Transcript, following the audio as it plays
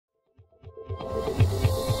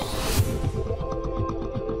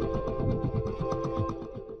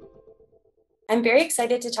I'm very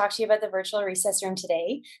excited to talk to you about the virtual recess room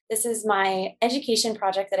today. This is my education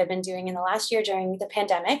project that I've been doing in the last year during the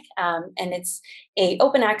pandemic, and it's an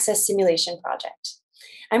open access simulation project.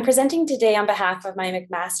 I'm presenting today on behalf of my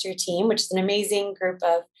McMaster team, which is an amazing group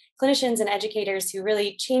of clinicians and educators who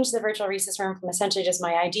really changed the virtual recess room from essentially just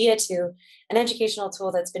my idea to an educational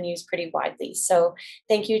tool that's been used pretty widely. So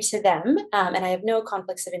thank you to them. And I have no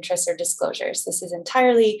conflicts of interest or disclosures. This is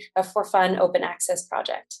entirely a for fun open access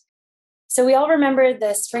project. So we all remember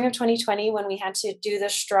the spring of 2020 when we had to do the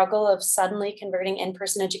struggle of suddenly converting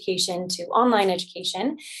in-person education to online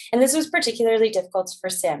education. And this was particularly difficult for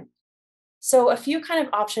SIM. So a few kind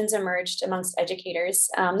of options emerged amongst educators.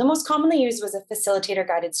 The most commonly used was a facilitator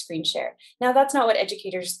guided screen share. Now that's not what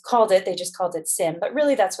educators called it, they just called it SIM, but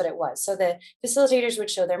really that's what it was. So the facilitators would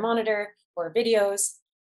show their monitor or videos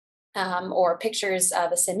or pictures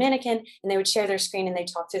of a SIM mannequin, and they would share their screen and they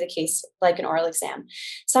talk through the case like an oral exam.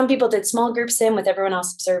 Some people did small group SIM with everyone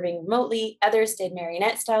else observing remotely. Others did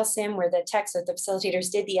marionette style SIM where the text or the facilitators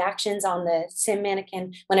did the actions on the SIM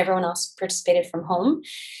mannequin when everyone else participated from home.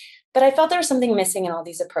 But I felt there was something missing in all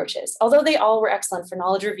these approaches. Although they all were excellent for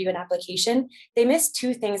knowledge review and application, they missed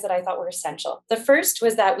two things that I thought were essential. The first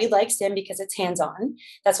was that we like SIM because it's hands-on.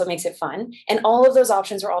 That's what makes it fun. And all of those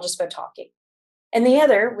options were all just about talking. And the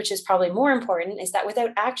other, which is probably more important, is that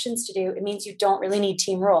without actions to do, it means you don't really need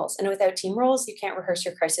team roles. And without team roles, you can't rehearse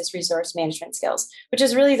your crisis resource management skills, which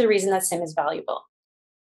is really the reason that SIM is valuable.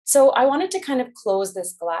 So I wanted to kind of close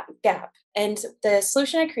this gap. And the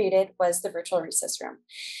solution I created was the virtual recess room.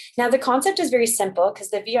 Now, the concept is very simple because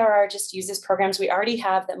the VRR just uses programs we already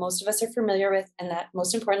have that most of us are familiar with and that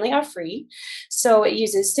most importantly are free. So it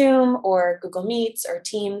uses Zoom or Google Meets or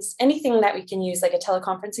Teams, anything that we can use like a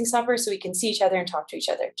teleconferencing software so we can see each other and talk to each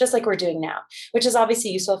other, just like we're doing now, which is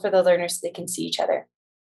obviously useful for the learners so they can see each other.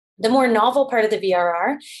 The more novel part of the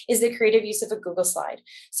VRR is the creative use of a Google slide.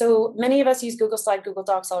 So many of us use Google Slide, Google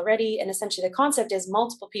Docs already, and essentially the concept is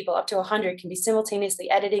multiple people, up to 100, can be simultaneously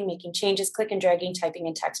editing, making changes, click and dragging, typing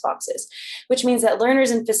in text boxes, which means that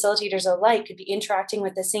learners and facilitators alike could be interacting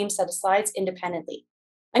with the same set of slides independently.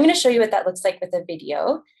 I'm going to show you what that looks like with a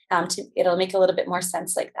video. It'll make a little bit more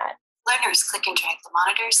sense like that. Learners click and drag the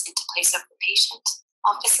monitors into place of the patient,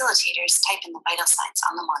 while facilitators type in the vital signs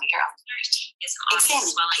on the monitor. Is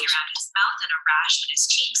obvious swelling around his mouth and a rash on his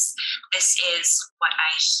cheeks. This is what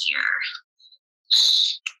I hear.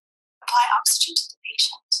 Apply oxygen to the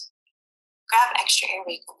patient. Grab extra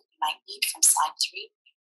airway equipment you might need from slide 3,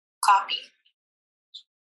 copy,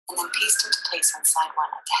 and then paste into place on slide 1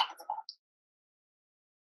 at the head of the bed.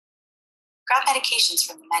 Grab medications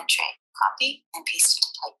from the med tray, copy, and paste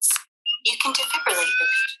into place. You can defibrillate your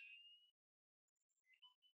patient.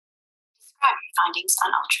 Describe your findings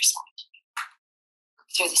on ultrasound.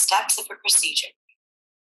 Through the steps of a procedure.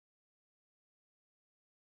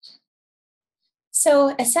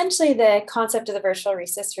 So essentially the concept of the virtual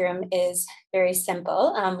recess room is very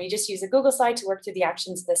simple. We just use a Google slide to work through the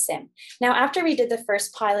actions of the SIM. Now, after we did the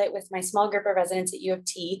first pilot with my small group of residents at U of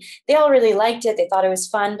T, they all really liked it. They thought it was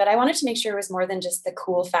fun, but I wanted to make sure it was more than just the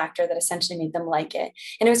cool factor that essentially made them like it.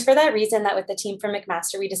 And it was for that reason that with the team from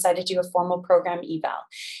McMaster, we decided to do a formal program eval.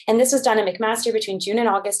 And this was done at McMaster between June and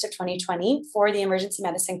August of 2020 for the emergency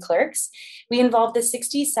medicine clerks. We involved the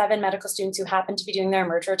 67 medical students who happened to be doing their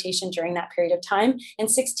emerge rotation during that period of time,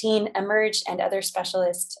 and 16 emerge and other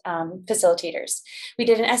specialist facilitators. We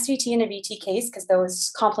did an SVT and a VT case because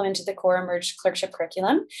those complemented the core emerge clerkship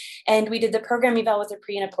curriculum. And we did the program eval with a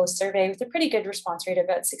pre and a post survey with a pretty good response rate of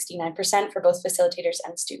about 69% for both facilitators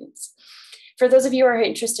and students. For those of you who are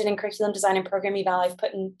interested in curriculum design and program eval, I've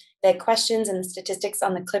put in the questions and the statistics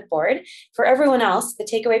on the clipboard. For everyone else, the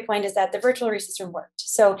takeaway point is that the virtual recess room worked.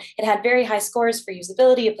 So it had very high scores for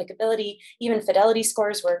usability, applicability, even fidelity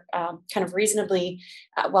scores were kind of reasonably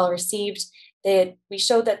well received. We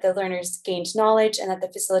showed that the learners gained knowledge and that the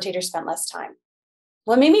facilitators spent less time.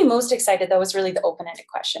 What made me most excited, though, was really the open-ended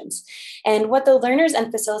questions. And what the learners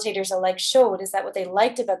and facilitators alike showed is that what they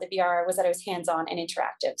liked about the VRR was that it was hands-on and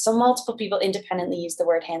interactive. So multiple people independently used the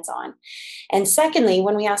word hands-on. And secondly,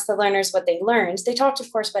 when we asked the learners what they learned, they talked,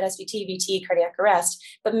 of course, about SVT, VT, cardiac arrest,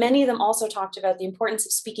 but many of them also talked about the importance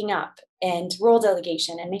of speaking up and role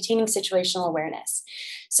delegation and maintaining situational awareness.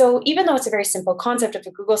 So even though it's a very simple concept of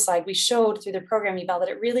a Google slide, we showed through the program eval that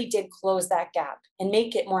it really did close that gap and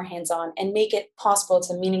make it more hands-on and make it possible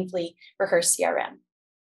to meaningfully rehearse CRM.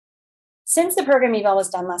 Since the program eval was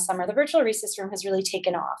done last summer, the virtual recess room has really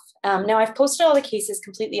taken off. Now I've posted all the cases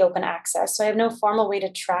completely open access, so I have no formal way to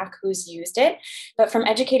track who's used it, but from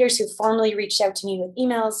educators who formally reached out to me with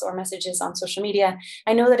emails or messages on social media,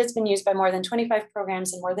 I know that it's been used by more than 25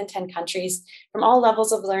 programs in more than 10 countries from all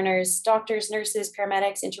levels of learners, doctors, nurses,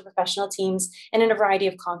 paramedics, interprofessional teams, and in a variety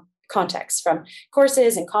of contexts, from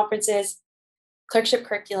courses and conferences, clerkship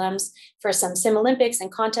curriculums, for some sim Olympics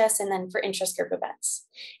and contests, and then for interest group events.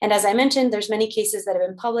 And as I mentioned, there's many cases that have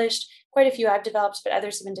been published, quite a few I've developed, but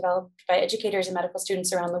others have been developed by educators and medical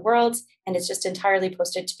students around the world, and it's just entirely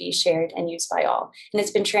posted to be shared and used by all. And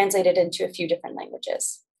it's been translated into a few different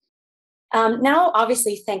languages. Now,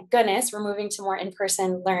 obviously, thank goodness, we're moving to more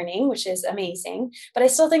in-person learning, which is amazing, but I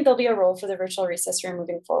still think there'll be a role for the virtual recess room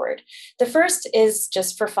moving forward. The first is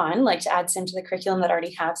just for fun, like to add sim to the curriculum that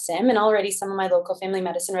already have sim, and already some of my local family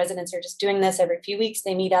medicine residents are just doing this every few weeks.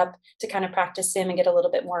 They meet up to kind of practice sim and get a little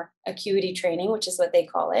bit more acuity training, which is what they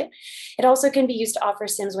call it. It also can be used to offer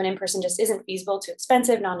sims when in-person just isn't feasible, too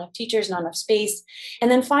expensive, not enough teachers, not enough space. And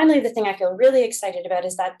then finally, the thing I feel really excited about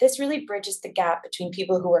is that this really bridges the gap between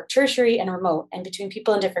people who work tertiary and remote, and between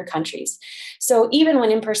people in different countries. So even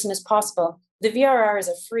when in-person is possible, the VRR is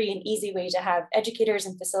a free and easy way to have educators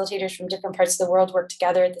and facilitators from different parts of the world work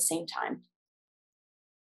together at the same time.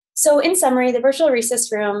 So in summary, the virtual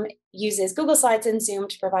recess room uses Google Slides and Zoom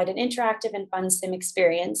to provide an interactive and fun sim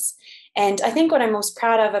experience. And I think what I'm most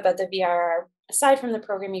proud of about the VRR, aside from the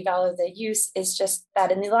program eval of the use, is just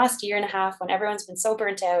that in the last year and a half, when everyone's been so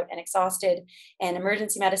burnt out and exhausted, and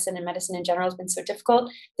emergency medicine and medicine in general has been so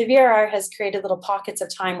difficult, the VRR has created little pockets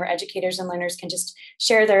of time where educators and learners can just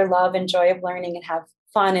share their love and joy of learning and have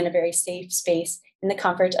fun in a very safe space in the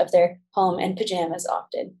comfort of their home and pajamas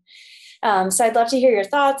often. So I'd love to hear your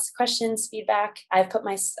thoughts, questions, feedback. I've put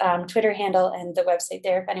my Twitter handle and the website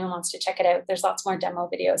there if anyone wants to check it out. There's lots more demo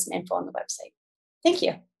videos and info on the website. Thank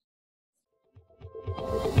you.